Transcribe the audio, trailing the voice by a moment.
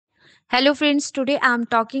Hello friends, today I am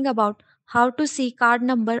talking about how to see card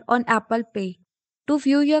number on Apple Pay. To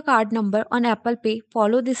view your card number on Apple Pay,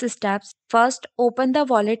 follow these steps. First, open the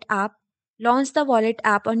wallet app. Launch the wallet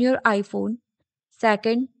app on your iPhone.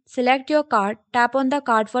 Second, select your card. Tap on the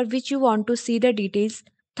card for which you want to see the details.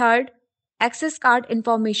 Third, access card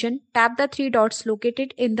information. Tap the three dots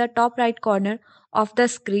located in the top right corner of the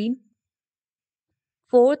screen.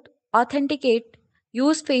 Fourth, authenticate.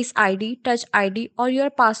 Use Face ID, Touch ID, or your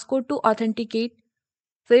passcode to authenticate.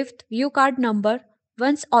 Fifth, view card number.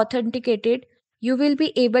 Once authenticated, you will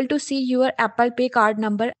be able to see your Apple Pay card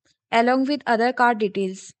number along with other card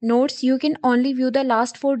details. Notes: you can only view the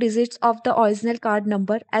last four digits of the original card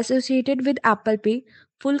number associated with Apple Pay.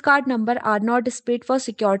 Full card number are not displayed for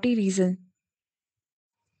security reasons.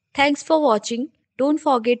 Thanks for watching. Don't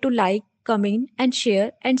forget to like, comment, and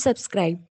share and subscribe.